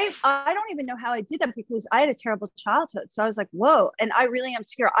 I don't even know how I did that because I had a terrible childhood. So I was like, whoa. And I really am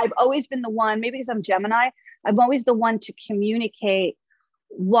secure. I've always been the one, maybe because I'm Gemini, I'm always the one to communicate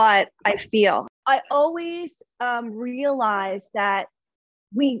what I feel. I always realize that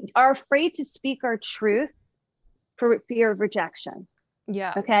we are afraid to speak our truth for fear of rejection.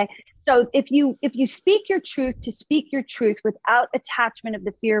 Yeah. Okay. So if you speak your truth without attachment of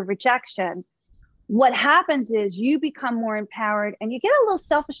the fear of rejection, what happens is you become more empowered and you get a little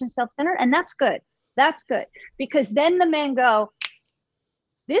selfish and self-centered, and that's good. That's good, because then the men go,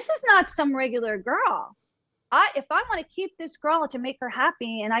 this is not some regular girl. If I want to keep this girl to make her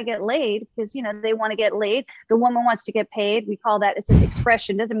happy and I get laid because, they want to get laid. The woman wants to get paid. We call that, it's an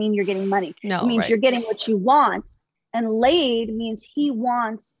expression. Doesn't mean you're getting money. No, it means you're getting what you want. And laid means he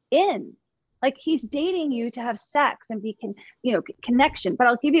wants in, like he's dating you to have sex and be connection. But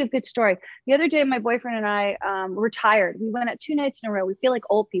I'll give you a good story. The other day, my boyfriend and I were tired. We went out 2 nights in a row. We feel like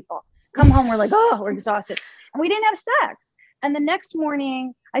old people. Come home, we're like, oh, we're exhausted. And we didn't have sex. And the next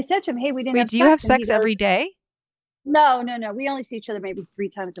morning I said to him, hey, we didn't have sex. Do you have sex every day? No. We only see each other maybe 3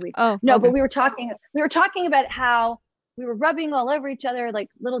 times a week. Oh, no, okay. But we were talking about how we were rubbing all over each other like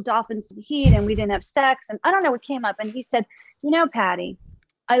little dolphins in heat, and we didn't have sex. And I don't know what came up. And he said, Patty,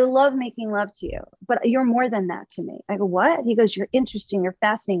 I love making love to you, but you're more than that to me. I go, what? He goes, you're interesting. You're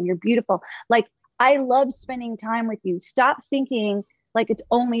fascinating. You're beautiful. Like, I love spending time with you. Stop thinking like it's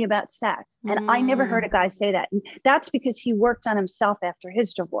only about sex. And I never heard a guy say that. And that's because he worked on himself after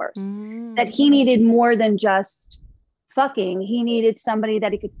his divorce, that he needed more than just fucking. He needed somebody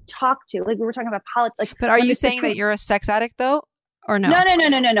that he could talk to. Like, we were talking about politics. Like, but are you saying that you're a sex addict though, or no?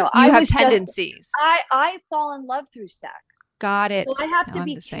 No. You have tendencies. I fall in love through sex. Got it. So I have to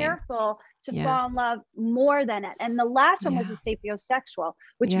be careful to fall in love more than it. And the last one was a sapiosexual,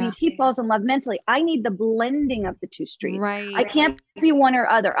 which means he falls in love mentally. I need the blending of the two streets. Right. I can't be one or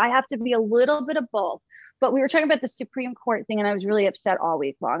other. I have to be a little bit of both. But we were talking about the Supreme Court thing, and I was really upset all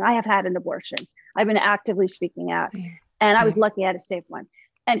week long. I have had an abortion. I've been actively speaking out, and I was lucky I had a safe one.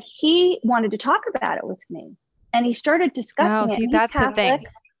 And he wanted to talk about it with me, and he started discussing it. See, and that's Catholic, the thing.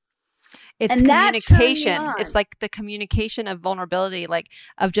 It's and communication. It's like the communication of vulnerability, like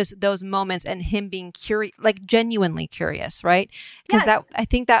of just those moments, and him being curious, like genuinely curious, right? Because I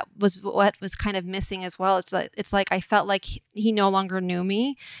think that was what was kind of missing as well. It's like I felt like he no longer knew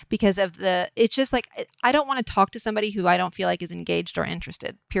me because of it's just like, I don't want to talk to somebody who I don't feel like is engaged or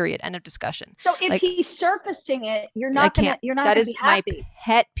interested. Period. End of discussion. So if he's surfacing it, you're not going to be happy. That is my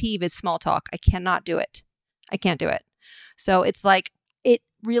pet peeve, is small talk. I cannot do it. I can't do it. So it's like, it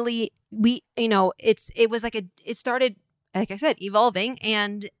really, it was like it started, like I said, evolving,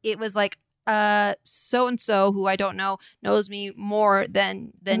 and it was like, so-and-so who I don't know knows me more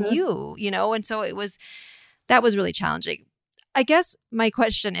than you, and so that was really challenging. I guess my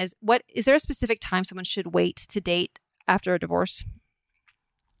question is, is there a specific time someone should wait to date after a divorce?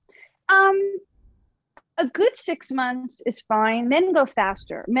 A good 6 months is fine. Men go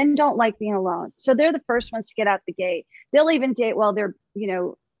faster. Men don't like being alone. So they're the first ones to get out the gate. They'll even date while they're,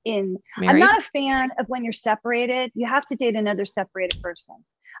 I'm Married? not a fan of when you're separated. You have to date another separated person.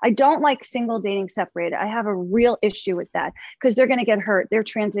 I don't like single dating separated. I have a real issue with that because they're going to get hurt. They're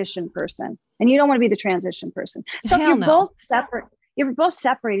transition person, and you don't want to be the transition person. So if you're both separate, you're both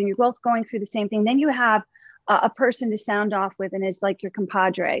separated, and you're both going through the same thing, then you have a person to sound off with, and it's like your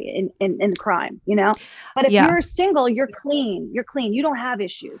compadre in the crime, you know. But if you're single, you're clean. You're clean. You don't have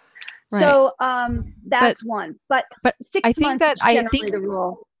issues. Right. So that's one. But 6 months is generally the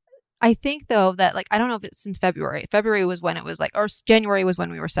rule. I think though that like, I don't know if it's since February. February was when it was like, or January was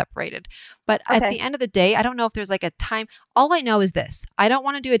when we were separated. But at the end of the day, I don't know if there's like a time. All I know is this. I don't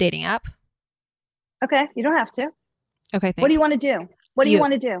want to do a dating app. Okay. You don't have to. Okay. Thanks. What do you want to do? What do you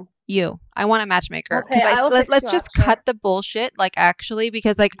want to do? I want a matchmaker. Because let's just cut the bullshit, like actually,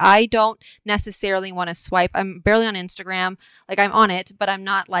 because like I don't necessarily want to swipe. I'm barely on Instagram. Like I'm on it, but I'm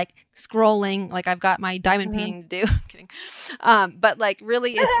not like scrolling. Like I've got my diamond painting to do. I'm kidding. But like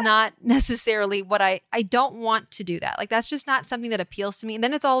really it's not necessarily what I don't want to do that. Like that's just not something that appeals to me. And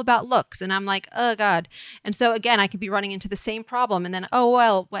then it's all about looks. And I'm like, oh God. And so again, I could be running into the same problem. And then, oh,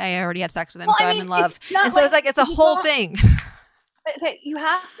 well, I already had sex with him. So I'm in love. And so it's like, it's a whole thing. Okay, you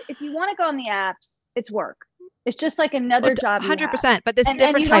have to, if you want to go on the apps, it's work. It's just like another job. 100%, but this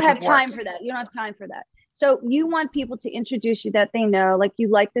different type of work. You don't have time for that. You don't have time for that. So you want people to introduce you that they know, like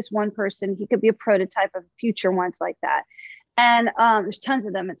you like this one person. He could be a prototype of future ones like that. And there's tons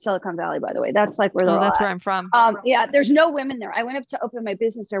of them in Silicon Valley, by the way. That's like where they're all that's at. where I'm from. Yeah, there's no women there. I went up to open my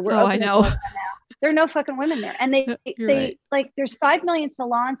business there. We're open I know. now. There are no fucking women there. And they right. like there's 5 million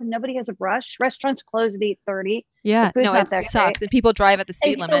salons and nobody has a brush. Restaurants close at 8:30. Yeah, no, it sucks. And people drive at the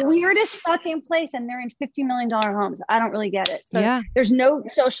speed limit. It's the weirdest fucking place, and they're in $50 million homes. I don't really get it. So there's no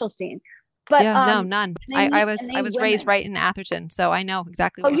social scene. But no, none. I was raised right in Atherton, so I know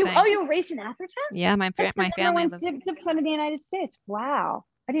exactly what you're saying. Oh, you were raised in Atherton? Yeah, my family lives. Zip code of the United States. Wow.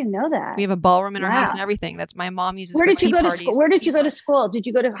 I didn't know that. We have a ballroom in our house and everything. That's my mom uses. Where did you go parties. to school? Where did you go to school? Did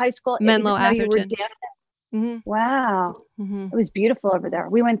you go to high school? Menlo, Atherton. Wow. It was beautiful over there.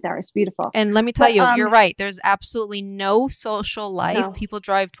 We went there. It's beautiful. And let me tell you, you're right. There's absolutely no social life. No. People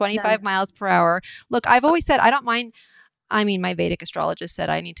drive 25 miles per hour. Look, I've always said I don't mind. I mean, my Vedic astrologist said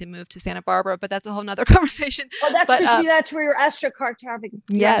I need to move to Santa Barbara, but that's a whole nother conversation. Oh, that's where your astrocartographic.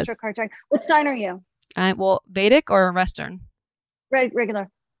 Yes. What sign are you? Well, Vedic or Western? Regular.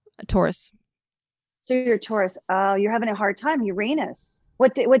 Taurus. So you're Taurus. Oh, you're having a hard time. Uranus.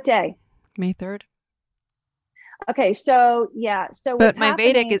 What day? May 3rd. Okay, so yeah, so but my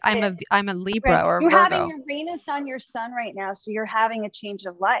Vedic is I'm a Libra or you're Virgo. Having Uranus on your sun right now, so you're having a change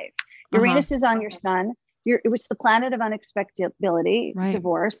of life. Uranus is on your sun. It's the planet of unexpectability,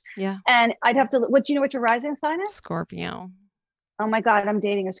 divorce. Yeah, and I'd have to. What do you know? What your rising sign is? Scorpio. Oh my God, I'm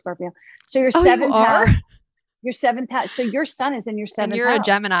dating a Scorpio. So your seventh house. Your seventh house. So your sun is in your seventh. And you're house. a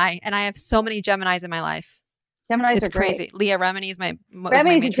Gemini, and I have so many Geminis in my life. Geminis are great. crazy. Leah Remini is my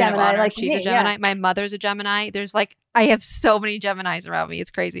matron of honor. Like She's a Gemini. Yeah. My mother's a Gemini. There's like, I have so many Geminis around me.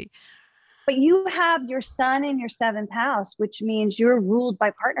 It's crazy. But you have your sun in your seventh house, which means you're ruled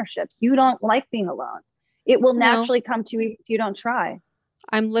by partnerships. You don't like being alone. It will naturally come to you if you don't try.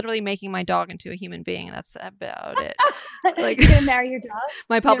 I'm literally making my dog into a human being, and that's about it. Like, you're gonna marry your dog?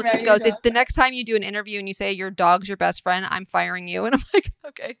 My publicist goes, if the next time you do an interview and you say your dog's your best friend, I'm firing you. And I'm like,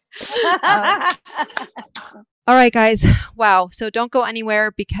 okay. All right, guys. Wow. So don't go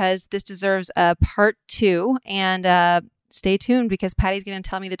anywhere because this deserves a part 2. And stay tuned because Patty's going to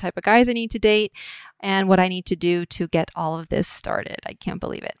tell me the type of guys I need to date and what I need to do to get all of this started. I can't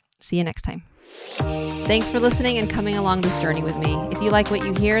believe it. See you next time. Thanks for listening and coming along this journey with me. If you like what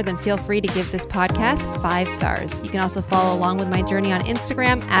you hear, then feel free to give this podcast 5 stars. You can also follow along with my journey on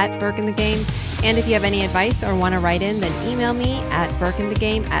Instagram at Burken the Game. And if you have any advice or want to write in, then email me at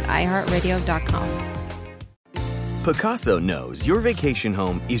burkenthegame@iheartradio.com. Picasso knows your vacation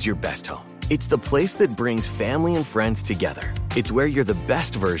home is your best home. It's the place that brings family and friends together. It's where you're the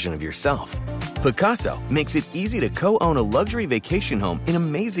best version of yourself. Picasso makes it easy to co-own a luxury vacation home in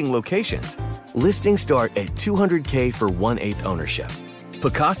amazing locations. Listings start at $200K for 1/8 ownership.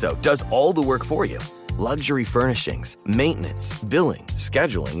 Picasso does all the work for you. Luxury furnishings, maintenance, billing,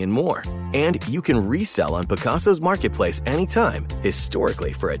 scheduling, and more. And you can resell on Picasso's marketplace anytime,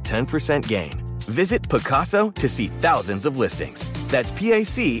 historically for a 10% gain. Visit Picasso to see thousands of listings. That's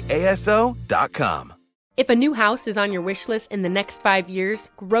PACASO.com. If a new house is on your wish list in the next 5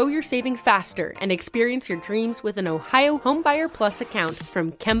 years, grow your savings faster and experience your dreams with an Ohio Homebuyer Plus account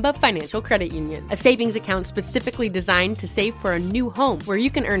from Kemba Financial Credit Union. A savings account specifically designed to save for a new home, where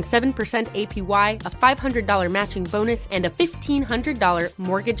you can earn 7% APY, a $500 matching bonus, and a $1,500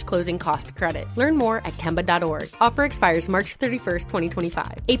 mortgage closing cost credit. Learn more at Kemba.org. Offer expires March 31st,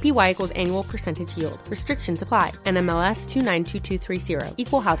 2025. APY equals annual percentage yield. Restrictions apply. NMLS 292230.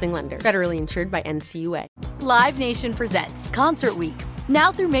 Equal housing lender. Federally insured by NCUA. Live Nation presents Concert Week.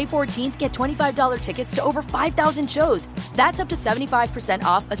 Now through May 14th, get $25 tickets to over 5,000 shows. That's up to 75%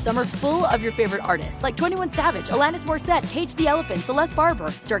 off a summer full of your favorite artists like 21 Savage, Alanis Morissette, Cage the Elephant, Celeste Barber,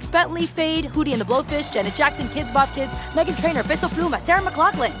 Dierks Bentley, Fade, Hootie and the Blowfish, Janet Jackson, Kids Bop Kids, Meghan Trainor, Peso Pluma, Sarah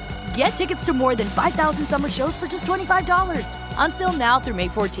McLachlan. Get tickets to more than 5,000 summer shows for just $25. Until now through May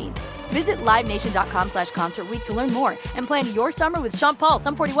 14th. Visit livenation.com/Concert Week to learn more and plan your summer with Sean Paul,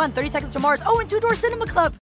 Sum 41, 30 Seconds to Mars, and Two Door Cinema Club.